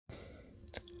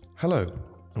Hello,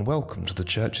 and welcome to the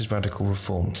Church's Radical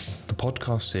Reform, the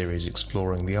podcast series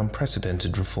exploring the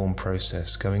unprecedented reform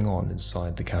process going on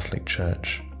inside the Catholic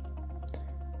Church.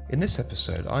 In this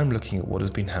episode, I'm looking at what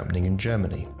has been happening in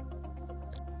Germany.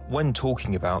 When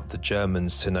talking about the German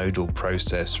synodal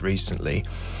process recently,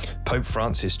 Pope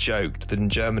Francis joked that in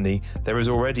Germany there is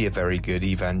already a very good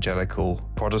evangelical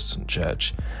Protestant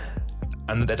church,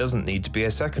 and that there doesn't need to be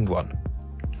a second one.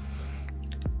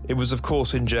 It was, of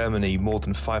course, in Germany more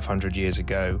than 500 years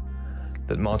ago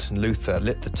that Martin Luther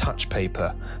lit the touch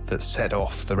paper that set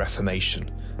off the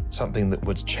Reformation, something that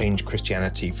would change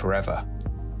Christianity forever.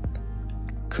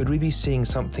 Could we be seeing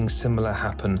something similar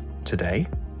happen today?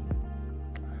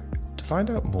 To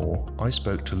find out more, I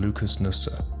spoke to Lukas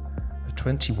Nusser, a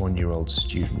 21-year-old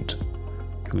student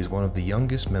who is one of the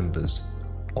youngest members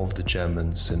of the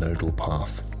German synodal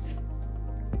path.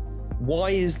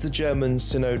 Why is the German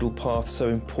synodal path so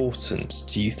important,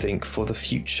 do you think, for the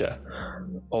future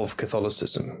of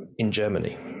Catholicism in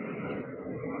Germany?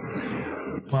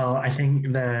 Well, I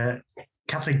think the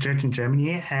Catholic Church in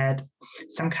Germany had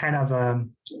some kind of a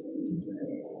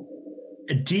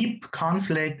deep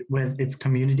conflict with its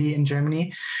community in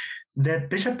Germany. The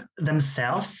bishop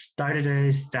themselves started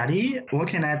a study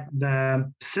looking at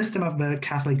the system of the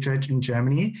Catholic Church in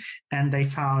Germany, and they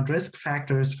found risk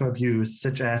factors for abuse,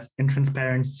 such as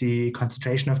intransparency,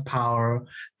 concentration of power,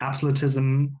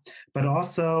 absolutism, but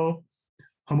also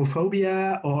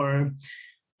homophobia, or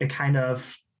a kind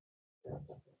of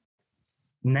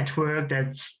network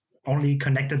that's only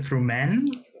connected through men.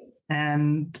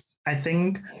 And I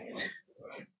think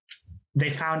they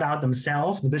found out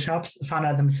themselves, the bishops found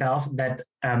out themselves that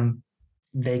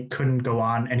they couldn't go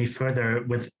on any further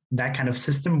with that kind of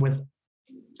system, with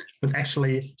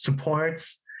actually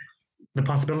supports the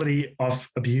possibility of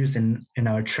abuse in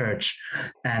our church.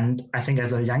 And I think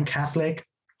as a young Catholic,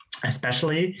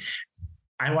 especially,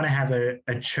 I want to have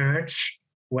a church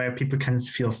where people can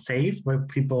feel safe, where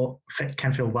people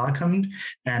can feel welcomed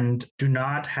and do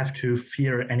not have to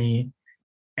fear any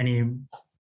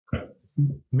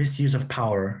misuse of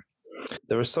power.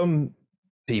 There are some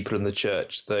people in the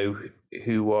church, though,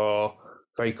 who are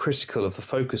very critical of the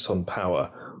focus on power.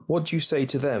 What do you say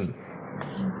to them?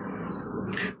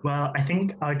 Well, I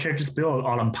think our church is built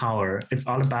all on power. It's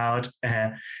all about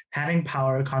having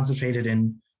power concentrated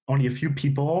in only a few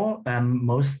people.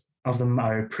 Most of them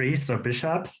are priests or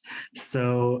bishops.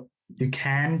 So you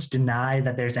can't deny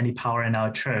that there's any power in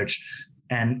our church.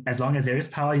 And as long as there is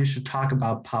power, you should talk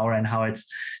about power and how it's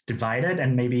divided,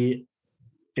 and maybe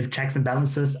if checks and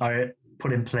balances are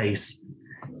put in place.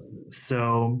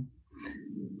 So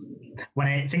when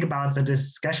I think about the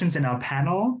discussions in our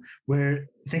panel, we're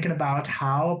thinking about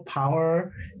how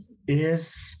power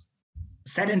is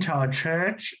set into our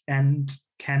church and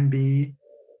can be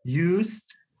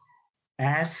used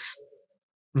as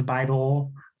the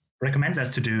Bible recommends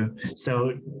us to do.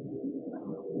 So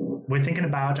we're thinking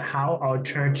about how our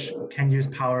church can use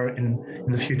power in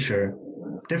the future,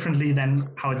 differently than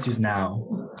how it's used now.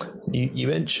 You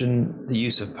mentioned the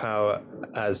use of power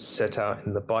as set out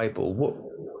in the Bible. What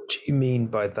do you mean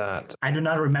by that? I do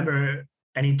not remember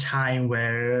any time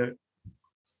where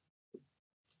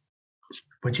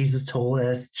Jesus told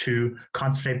us to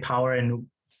concentrate power in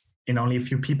only a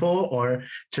few people, or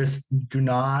just do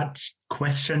not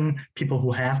question people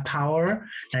who have power.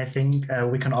 And I think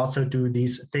we can also do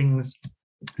these things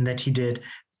that he did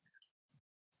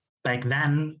back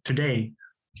then, today.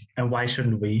 And why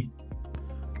shouldn't we?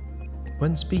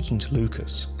 When speaking to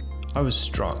Lukas, I was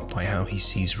struck by how he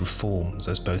sees reforms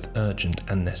as both urgent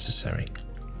and necessary.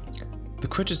 The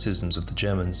criticisms of the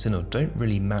German Synod don't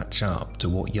really match up to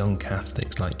what young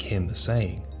Catholics like him are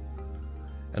saying.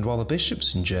 And while the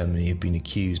bishops in Germany have been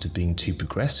accused of being too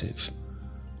progressive,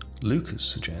 Lukas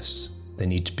suggests they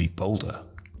need to be bolder.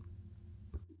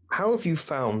 How have you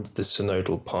found the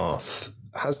synodal path?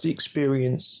 Has the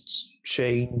experience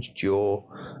changed your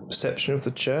perception of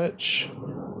the church?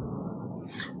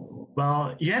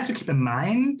 Well, you have to keep in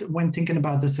mind when thinking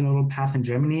about the synodal path in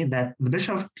Germany that the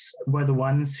bishops were the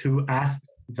ones who asked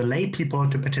the lay people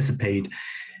to participate.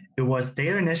 It was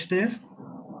their initiative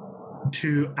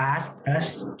to ask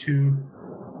us to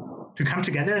come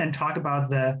together and talk about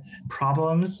the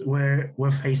problems we're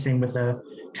facing with the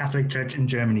Catholic Church in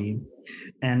Germany.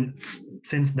 And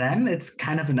since then, it's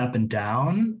kind of an up and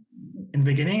down. In the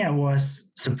beginning, I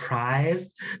was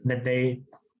surprised that they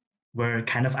were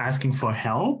kind of asking for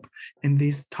help in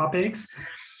these topics.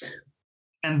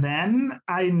 And then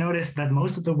I noticed that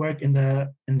most of the work in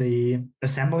the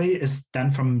assembly is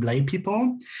done from lay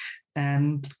people,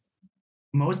 and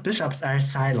most bishops are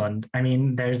silent. I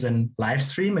mean, there's a live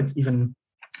stream. It's even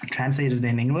translated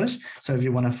in English. So if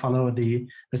you want to follow the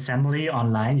assembly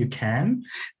online, you can.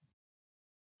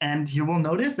 And you will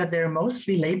notice that they're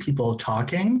mostly lay people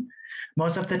talking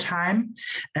most of the time,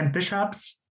 and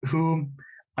bishops who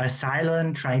are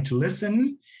silent, trying to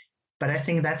listen. But I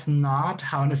think that's not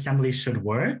how an assembly should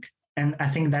work. And I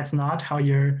think that's not how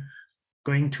you're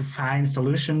going to find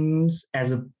solutions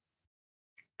as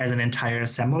an entire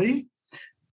assembly.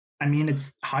 I mean,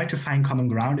 it's hard to find common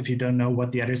ground if you don't know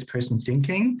what the other person's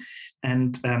thinking.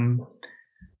 And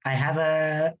I have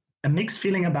a mixed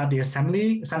feeling about the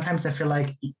assembly. Sometimes I feel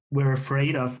like we're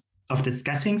afraid of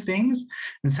discussing things,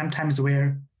 and sometimes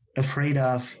we're afraid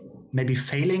of maybe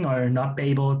failing or not be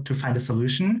able to find a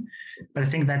solution. But I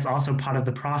think that's also part of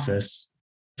the process.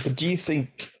 But do you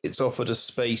think it's offered a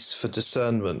space for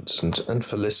discernment and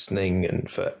for listening and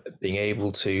for being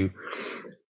able to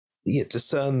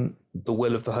discern the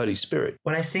will of the Holy Spirit?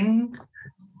 Well, I think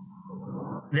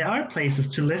there are places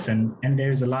to listen, and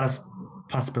there's a lot of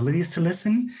possibilities to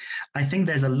listen. I think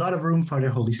there's a lot of room for the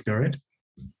Holy Spirit.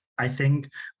 I think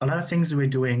a lot of things we're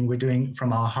doing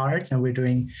from our hearts, and we're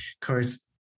doing because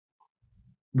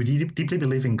we deeply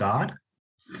believe in God.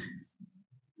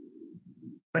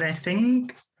 But I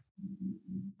think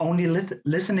only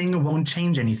listening won't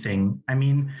change anything. I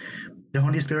mean, the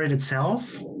Holy Spirit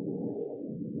itself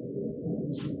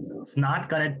is not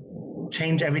going to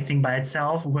change everything by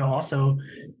itself. We're also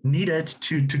needed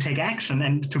to take action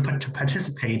and to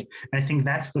participate. And I think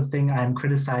that's the thing I'm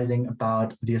criticizing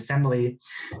about the assembly,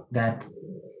 that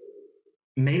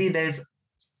maybe there's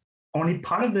only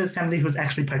part of the assembly who's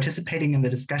actually participating in the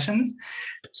discussions.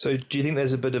 So do you think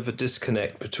there's a bit of a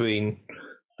disconnect between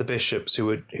the bishops who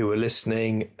are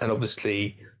listening, and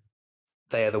obviously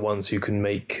they are the ones who can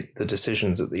make the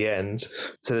decisions at the end?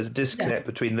 So there's a disconnect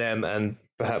between them and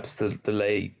perhaps the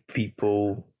lay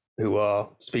people who are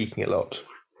speaking a lot.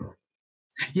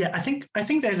 Yeah, I think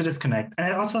there's a disconnect, and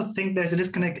I also think there's a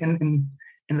disconnect in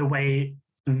the way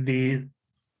the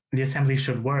assembly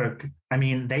should work. I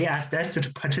mean, they asked us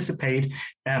to participate,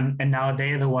 and now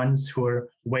they're the ones who are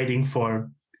waiting for.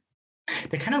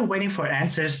 They're kind of waiting for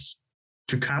answers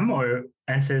to come, or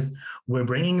answers we're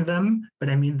bringing them. But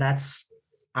I mean,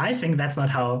 I think that's not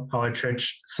how a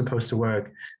church is supposed to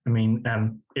work. I mean,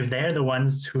 if they're the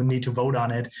ones who need to vote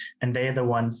on it, and they're the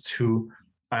ones who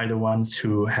are the ones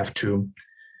who have to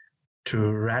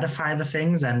ratify the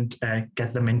things and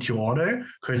get them into order,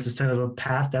 because the synodal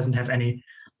path doesn't have any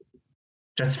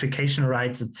justification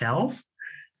rights itself.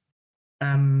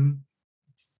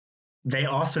 They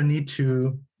also need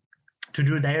to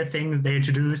do their things, their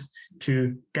to-dos,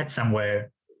 to get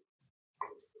somewhere.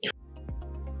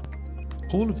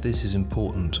 All of this is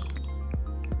important,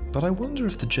 but I wonder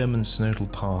if the German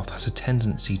synodal path has a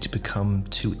tendency to become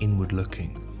too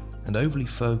inward-looking and overly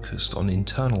focused on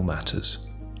internal matters.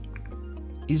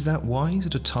 Is that wise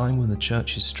at a time when the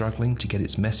Church is struggling to get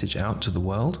its message out to the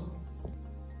world?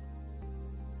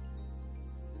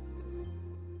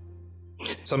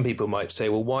 Some people might say,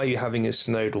 well, why are you having a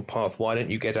synodal path? Why don't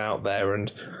you get out there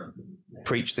and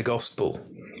preach the gospel?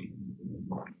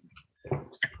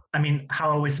 I mean, how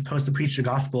are we supposed to preach the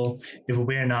gospel if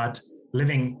we're not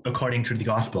living according to the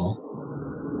gospel?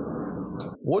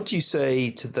 What do you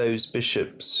say to those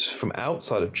bishops from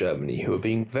outside of Germany who are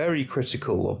being very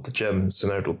critical of the German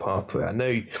synodal pathway? I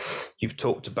know you've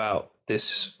talked about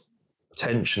this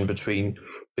tension between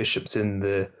bishops in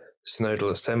the synodal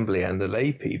assembly and the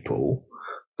lay people,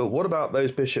 but what about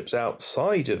those bishops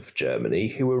outside of Germany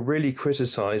who are really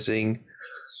criticizing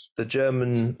the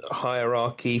German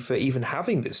hierarchy for even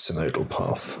having this synodal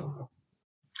path?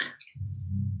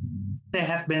 There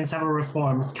have been several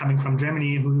reforms coming from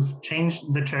Germany who've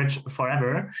changed the church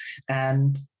forever.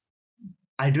 And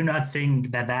I do not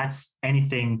think that that's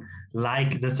anything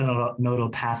like the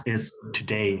synodal path is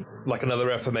today. Like another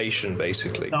reformation,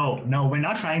 basically. No, we're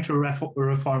not trying to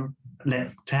reform,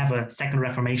 to have a second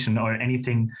reformation or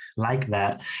anything like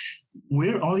that.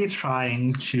 We're only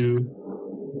trying to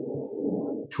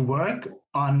work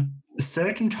on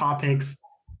certain topics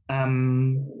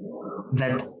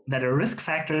that are risk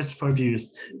factors for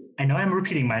abuse. I know I'm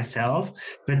repeating myself,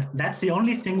 but that's the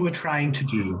only thing we're trying to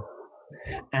do.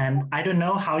 And I don't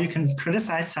know how you can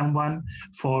criticize someone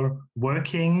for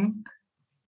working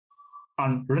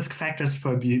on risk factors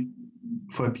for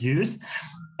abuse,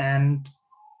 and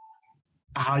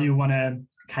how you want to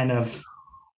kind of.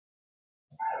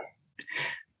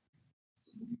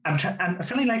 I'm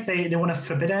feeling like they want to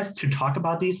forbid us to talk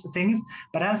about these things,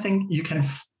 but I don't think you can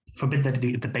forbid the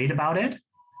debate about it.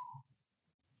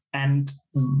 And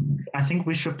I think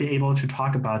we should be able to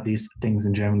talk about these things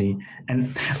in Germany.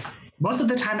 And most of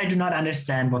the time I do not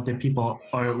understand what the people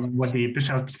or what the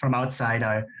bishops from outside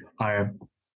are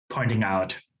pointing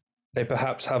out. They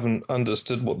perhaps haven't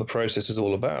understood what the process is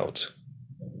all about.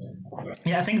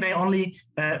 Yeah, I think they only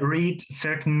read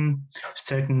certain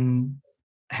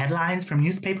headlines from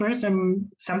newspapers and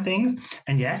some things.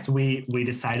 And yes, we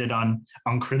decided on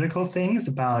critical things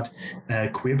about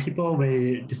queer people.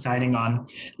 We're deciding on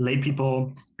lay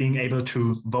people being able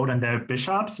to vote on their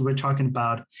bishops. We're talking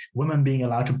about women being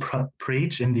allowed to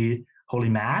preach in the Holy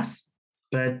Mass.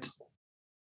 But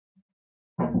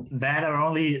that are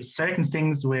only certain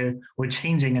things we're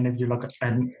changing. And if you look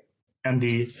at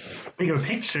the bigger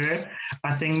picture,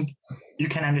 I think you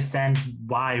can understand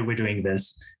why we're doing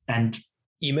this. And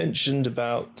you mentioned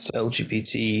about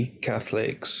LGBT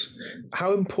Catholics.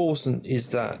 How important is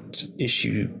that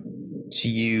issue to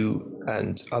you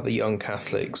and other young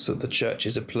Catholics, that the church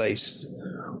is a place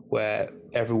where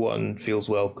everyone feels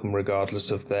welcome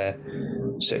regardless of their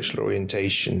sexual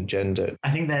orientation, gender? I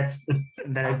think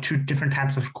there are two different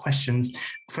types of questions.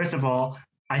 First of all,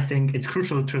 I think it's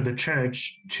crucial to the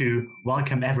church to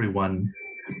welcome everyone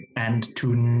and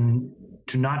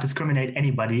to not discriminate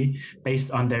anybody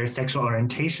based on their sexual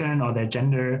orientation or their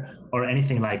gender or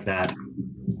anything like that.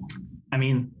 I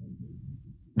mean,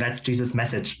 that's Jesus'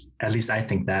 message. At least I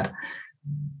think that.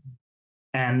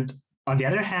 And on the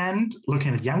other hand,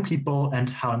 looking at young people and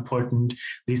how important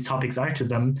these topics are to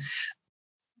them,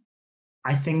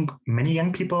 I think many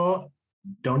young people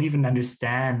don't even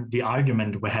understand the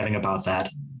argument we're having about that.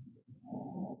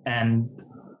 And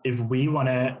if we want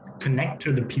to connect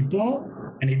to the people,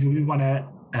 and if we want to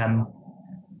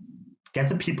get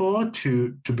the people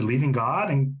to believe in God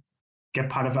and get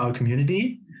part of our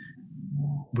community,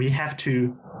 we have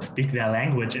to speak their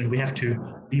language and we have to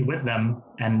be with them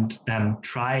and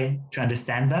try to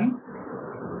understand them.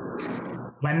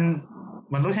 When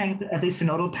looking at the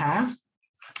synodal path,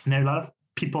 there are a lot of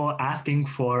people asking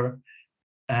for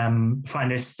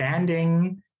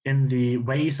understanding in the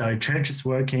ways our church is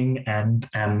working and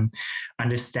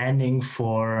understanding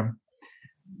for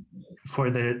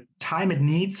the time it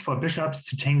needs for bishops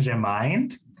to change their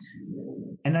mind.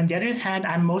 And on the other hand,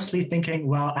 I'm mostly thinking,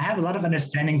 well, I have a lot of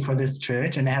understanding for this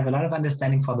church and I have a lot of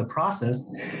understanding for the process.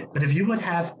 But if you would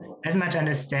have as much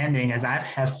understanding as I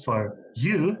have for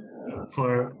you,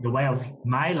 for the way of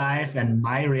my life and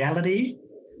my reality,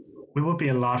 we would be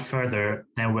a lot further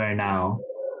than we're now.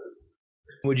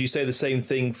 Would you say the same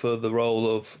thing for the role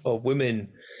of women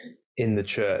in the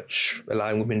church,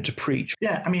 allowing women to preach?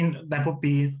 Yeah, I mean, that would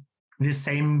be the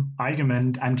same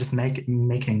argument I'm just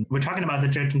making. We're talking about the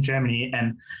church in Germany,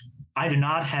 and I do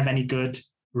not have any good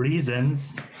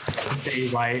reasons to say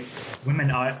why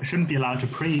women shouldn't be allowed to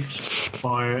preach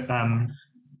or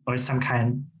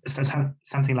something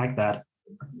like that.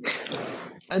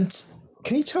 And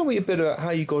can you tell me a bit about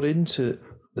how you got into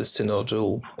the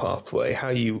synodal pathway, how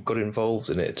you got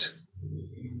involved in it?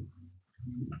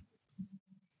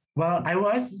 Well, I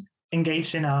was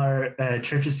engaged in our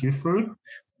church's youth group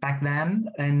back then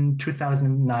in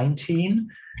 2019.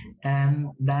 And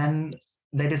then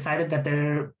they decided that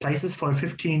there are places for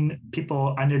 15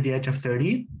 people under the age of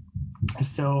 30.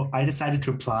 So I decided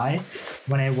to apply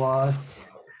when I was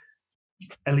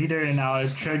a leader in our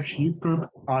church youth group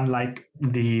on like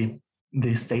the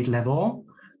state level.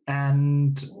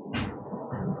 And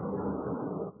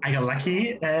I got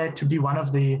lucky to be one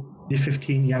of the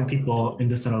 15 young people in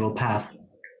the synodal path.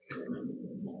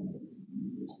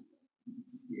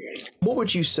 What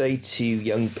would you say to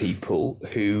young people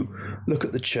who look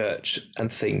at the church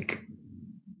and think,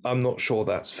 I'm not sure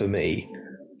that's for me?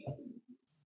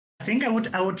 I think I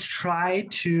would try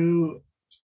to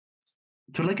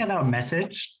look at our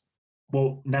message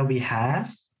that we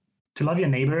have, to love your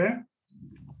neighbor.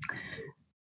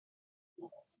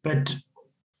 But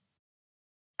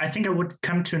I think I would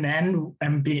come to an end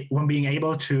when being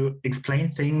able to explain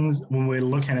things when we're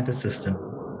looking at the system.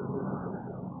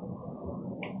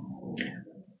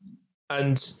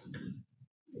 And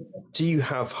do you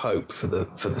have hope for the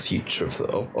future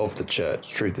of the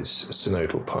church through this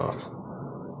synodal path?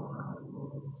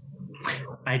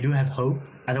 I do have hope.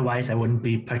 Otherwise, I wouldn't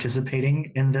be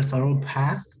participating in the synodal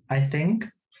path, I think.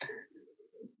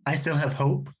 I still have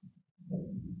hope.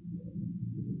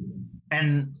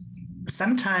 And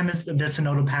sometimes the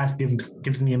synodal path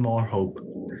gives me more hope.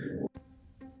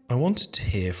 I wanted to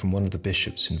hear from one of the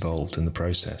bishops involved in the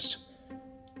process.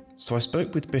 So I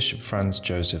spoke with Bishop Franz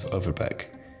Josef Overbeck,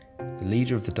 the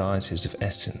leader of the Diocese of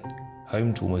Essen,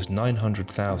 home to almost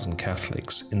 900,000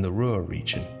 Catholics in the Ruhr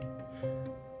region.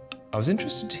 I was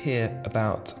interested to hear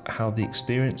about how the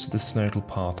experience of the synodal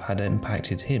path had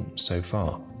impacted him so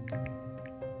far.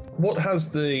 What has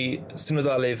the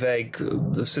Synodale Weg,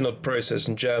 the synod process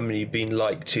in Germany, been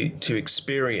like to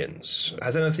experience?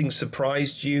 Has anything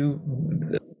surprised you?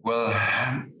 Well,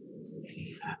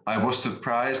 I was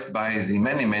surprised by the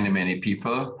many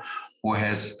people who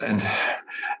has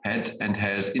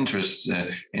interest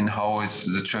in how is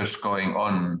the church going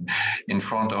on in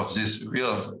front of this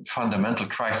real fundamental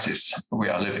crisis we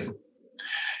are living.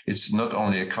 It's not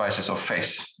only a crisis of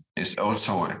faith, it's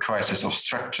also a crisis of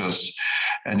structures,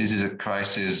 and it is a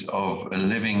crisis of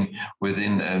living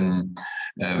within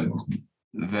a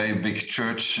very big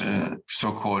church,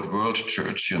 so-called world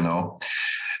church,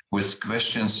 with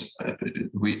questions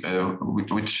which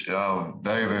are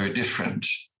very different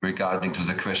regarding to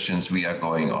the questions we are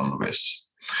going on with.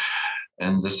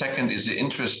 And the second is the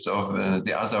interest of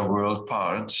the other world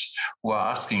parts who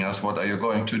are asking us, what are you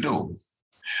going to do?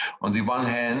 On the one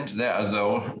hand, there are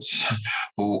those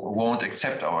who won't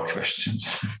accept our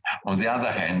questions. On the other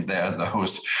hand, there are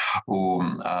those who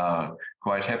are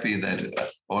quite happy that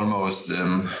almost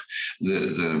the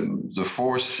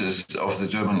forces of the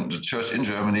church in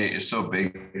Germany is so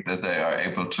big that they are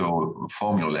able to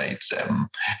formulate them.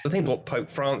 I think what Pope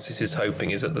Francis is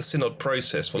hoping is that the synod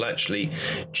process will actually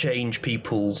change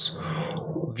people's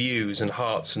views and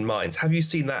hearts and minds. Have you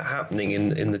seen that happening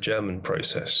in the German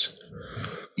process?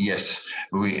 Yes,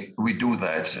 we do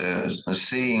that.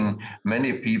 Seeing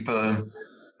many people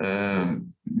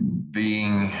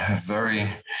being very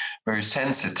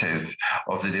sensitive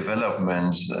of the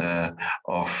developments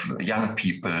of young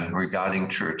people regarding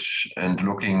church and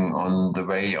looking on the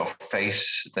way of faith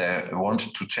they want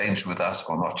to change with us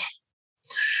or not.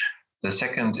 The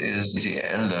second is the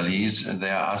elderlies.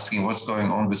 They are asking what's going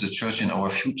on with the church in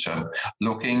our future,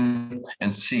 looking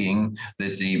and seeing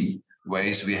that the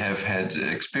ways we have had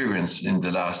experience in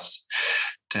the last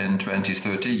 10, 20,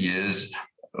 30 years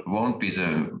won't be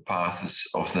the paths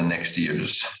of the next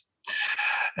years.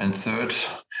 And third,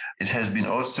 it has been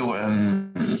also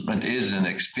and is an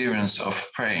experience of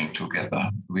praying together.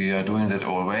 We are doing that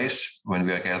always when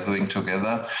we are gathering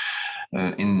together.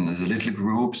 In the little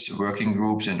groups, working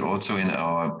groups, and also in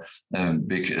our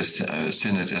big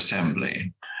synod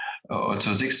assembly.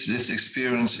 Also, this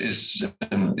experience is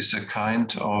a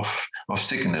kind of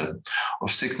signal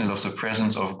of the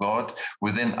presence of God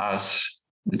within us,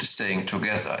 staying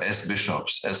together as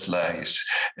bishops, as laiccs,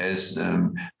 as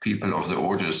people of the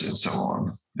orders, and so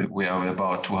on. We are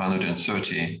about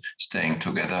 230 staying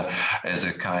together as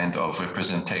a kind of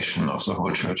representation of the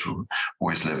whole church who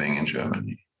is living in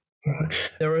Germany.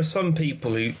 There are some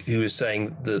people who are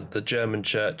saying that the German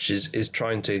church is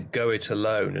trying to go it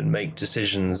alone and make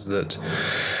decisions that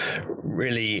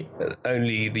really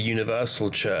only the universal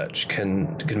church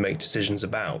can make decisions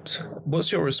about.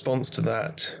 What's your response to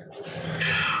that?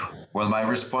 Well, my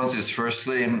response is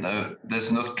firstly, that's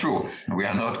not true. We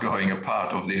are not going a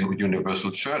part of the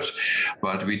universal church,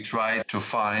 but we try to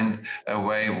find a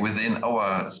way within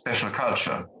our special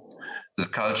culture. The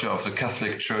culture of the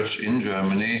Catholic Church in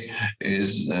Germany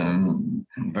is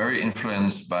very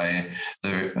influenced by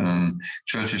the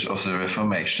churches of the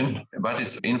Reformation, but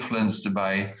it's influenced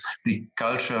by the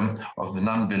culture of the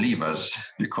non-believers,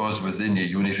 because within the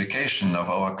unification of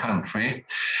our country,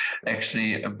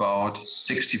 actually about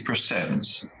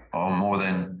 60% or more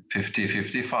than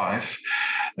 55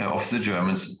 of the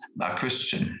Germans are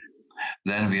Christian.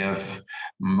 Then we have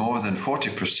more than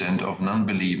 40% of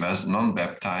non-believers,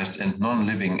 non-baptized, and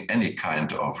non-living any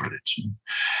kind of religion.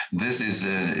 This is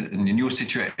a new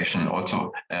situation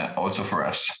also for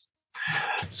us.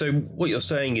 So what you're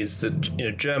saying is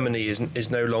that Germany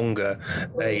is no longer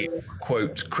a,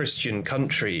 quote, Christian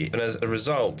country, and as a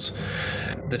result,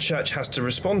 the church has to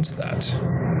respond to that.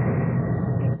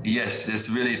 Yes, it's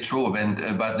really true.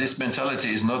 But this mentality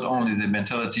is not only the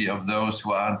mentality of those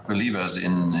who aren't believers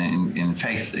in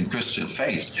faith, in Christian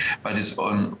faith, but it's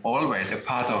always a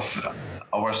part of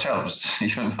ourselves.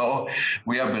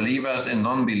 We are believers and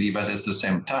non-believers at the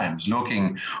same time,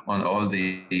 looking on all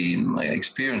the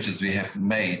experiences we have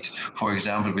made, for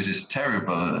example, with this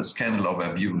terrible scandal of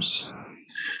abuse.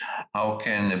 How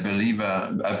can a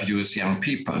believer abuse young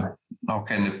people? How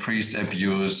can a priest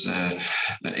abuse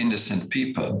innocent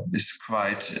people? It's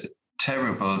quite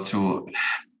terrible to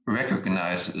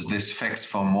recognize this fact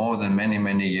for more than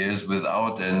many years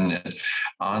without an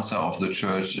answer of the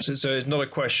church. So it's not a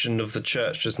question of the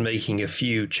church just making a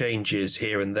few changes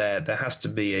here and there. There has to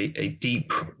be a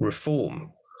deep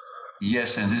reform.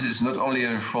 Yes, and this is not only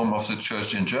a reform of the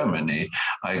church in Germany.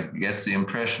 I get the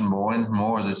impression more and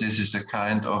more that this is a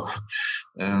kind of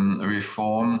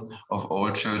reform of all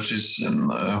churches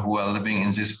who are living in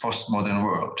this postmodern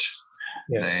world.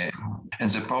 Yes. And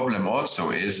the problem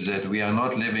also is that we are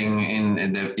not living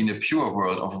in a pure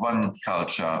world of one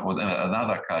culture or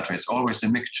another culture. It's always a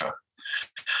mixture.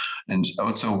 And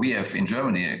also we have in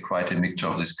Germany quite a mixture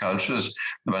of these cultures,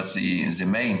 but the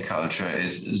main culture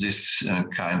is this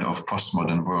kind of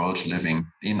postmodern world living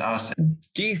in us.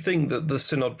 Do you think that the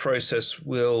synod process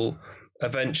will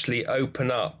eventually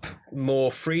open up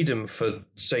more freedom for,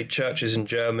 say, churches in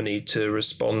Germany to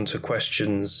respond to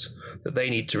questions that they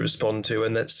need to respond to,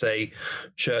 and let's say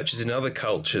churches in other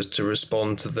cultures to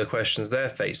respond to the questions they're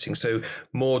facing? So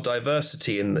more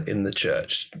diversity in the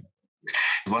church.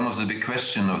 One of the big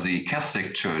questions of the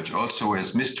Catholic Church, also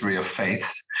as mystery of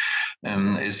faith,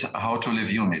 is how to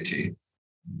live unity.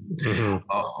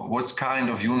 Mm-hmm. What kind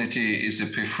of unity is the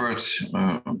preferred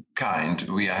kind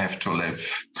we have to live?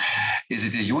 Is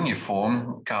it a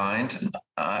uniform kind?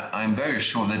 I'm very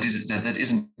sure that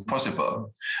isn't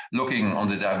possible. Looking on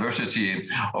the diversity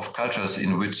of cultures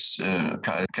in which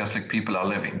Catholic people are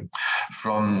living,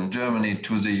 from Germany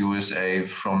to the USA,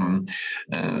 from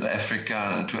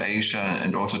Africa to Asia,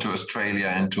 and also to Australia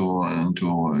and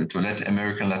to Latin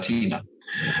America and Latina.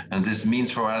 And this means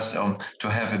for us to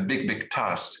have a big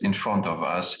task in front of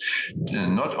us,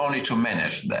 not only to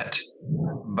manage that,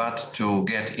 but to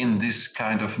get in this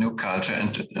kind of new culture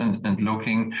and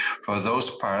looking for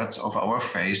those parts of our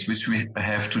faith which we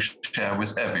have to share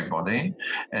with everybody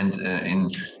and in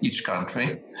each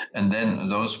country. And then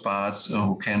those parts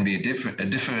who can be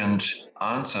different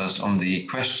answers on the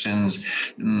questions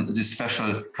this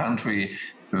special country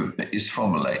is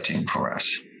formulating for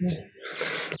us.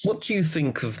 What do you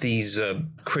think of these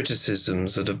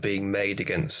criticisms that are being made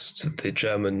against the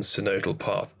German synodal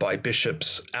path by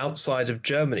bishops outside of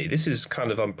Germany? This is kind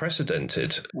of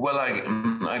unprecedented. Well,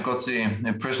 I got the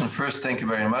impression first, thank you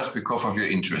very much, because of your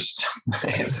interest.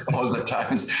 It's all the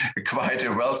times quite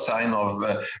a well sign of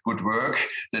good work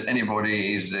that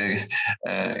anybody is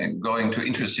going to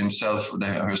interest himself or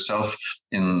herself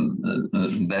in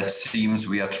that themes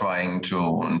we are trying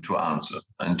to answer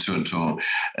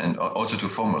and also to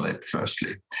formulate.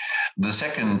 Firstly, the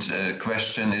second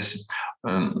question is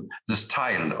the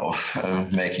style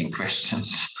of making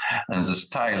questions and the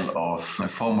style of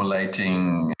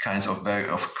formulating kinds of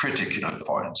critical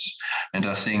points. And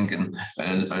I think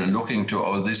looking to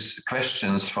all these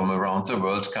questions from around the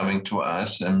world coming to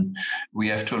us, we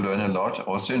have to learn a lot,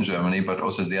 also in Germany, but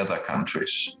also the other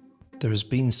countries. There has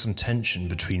been some tension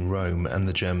between Rome and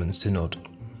the German Synod,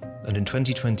 and in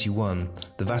 2021,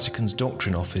 the Vatican's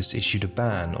Doctrine Office issued a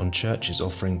ban on churches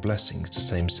offering blessings to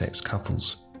same-sex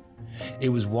couples. It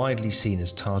was widely seen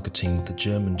as targeting the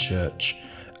German Church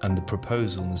and the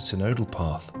proposal in the synodal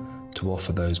path to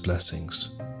offer those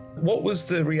blessings. What was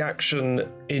the reaction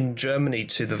in Germany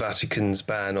to the Vatican's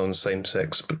ban on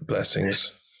same-sex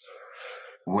blessings?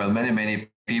 Well,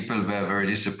 many people were very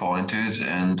disappointed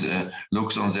and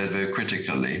looked on that very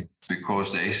critically,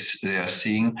 because they are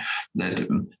seeing that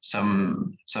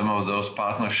some of those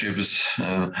partnerships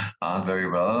aren't very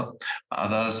well,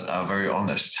 others are very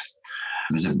honest.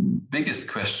 The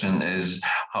biggest question is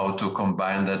how to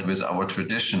combine that with our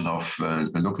tradition of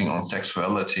looking on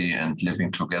sexuality and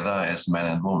living together as man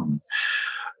and woman.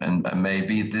 And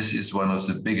maybe this is one of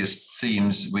the biggest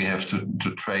themes we have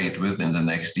to trade with in the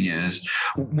next years.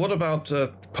 What about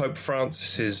Pope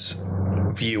Francis's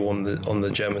view on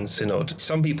the German Synod?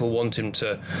 Some people want him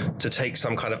to take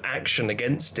some kind of action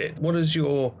against it. What is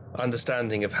your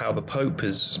understanding of how the Pope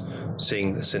is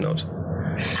seeing the Synod?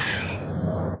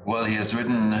 Well, he has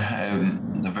written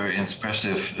a very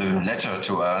expressive letter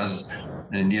to us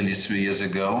nearly 3 years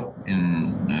ago,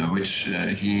 in which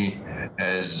he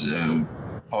has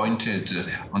pointed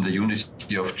on the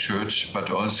unity of church,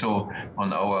 but also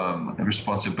on our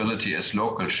responsibility as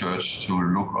local church to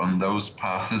look on those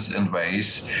paths and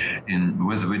ways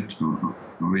with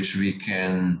which we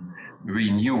can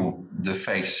renew the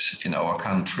faith in our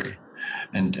country.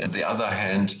 And on the other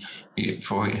hand,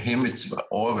 for him, it's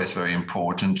always very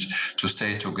important to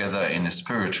stay together in a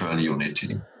spiritual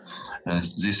unity. And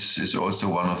this is also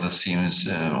one of the themes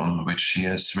on which he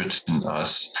has written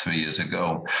us 3 years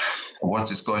ago.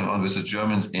 What is going on with the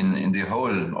Germans in the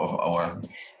whole of our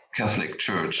Catholic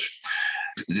Church?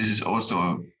 This is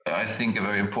also, I think, a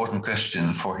very important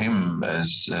question for him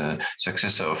as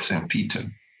successor of St. Peter.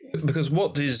 Because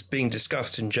what is being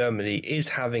discussed in Germany is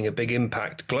having a big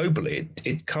impact globally.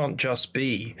 It can't just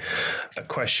be a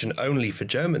question only for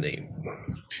Germany.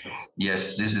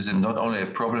 Yes, this is not only a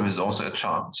problem, it's also a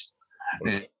chance.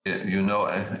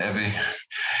 Every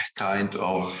kind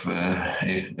of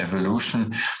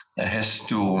evolution has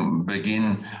to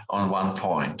begin on one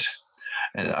point.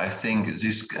 And I think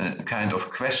these kind of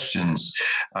questions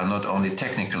are not only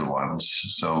technical ones,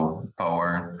 so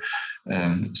power,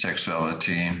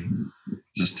 sexuality,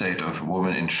 the state of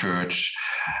women in church,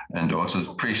 and also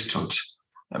the priesthood.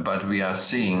 But we are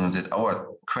seeing that our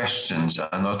questions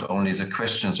are not only the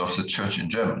questions of the church in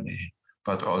Germany,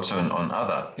 but also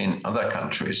in other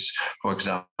countries. For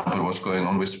example, what's going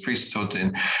on with priesthood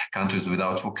in countries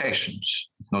without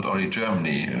vocations. It's not only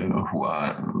Germany who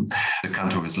are the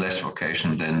country with less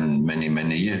vocation than many,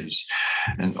 many years.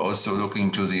 And also looking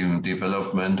to the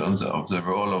development of the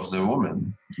role of the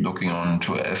woman, looking on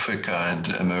to Africa and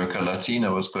America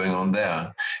Latina, what's going on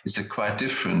there. It's a quite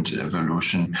different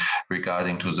evolution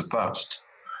regarding to the past.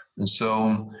 And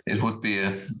so it would be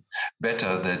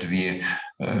better that we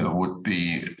would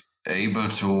be able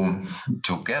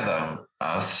to gather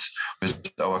us with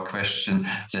our question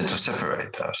than to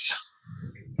separate us.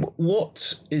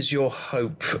 What is your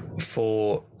hope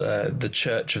for the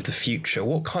church of the future?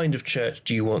 What kind of church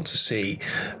do you want to see?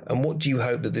 And what do you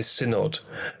hope that this synod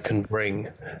can bring?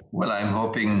 Well, I'm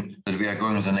hoping that we are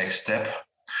going the next step.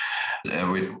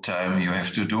 Every time you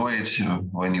have to do it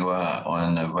when you are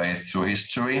on the way through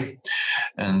history.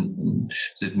 And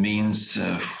that means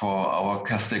for our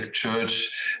Catholic Church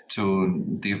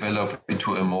to develop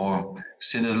into a more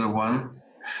synodal one,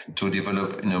 to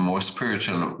develop in a more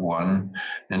spiritual one,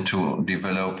 and to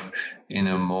develop in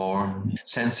a more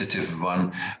sensitive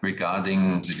one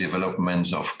regarding the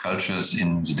developments of cultures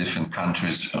in the different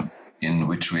countries in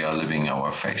which we are living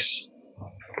our faith.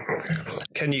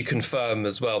 Can you confirm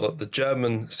as well that the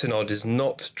German Synod is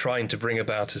not trying to bring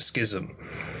about a schism?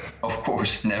 Of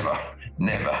course, never.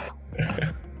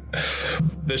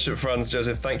 Bishop Franz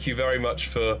Joseph, thank you very much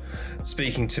for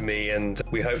speaking to me, and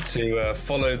we hope to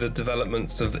follow the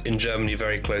developments in Germany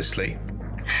very closely.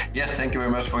 Yes, thank you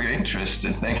very much for your interest,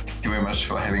 and thank you very much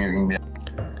for having me.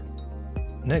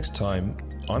 Next time,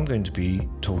 I'm going to be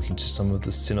talking to some of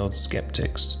the Synod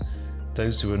skeptics,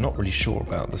 those who are not really sure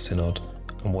about the Synod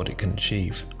and what it can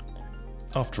achieve.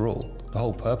 After all, the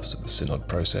whole purpose of the Synod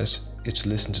process is to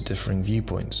listen to differing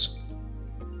viewpoints.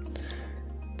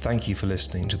 Thank you for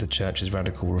listening to the Church's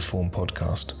Radical Reform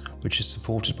podcast, which is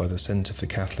supported by the Centre for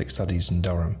Catholic Studies in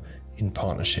Durham in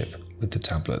partnership with The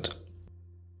Tablet.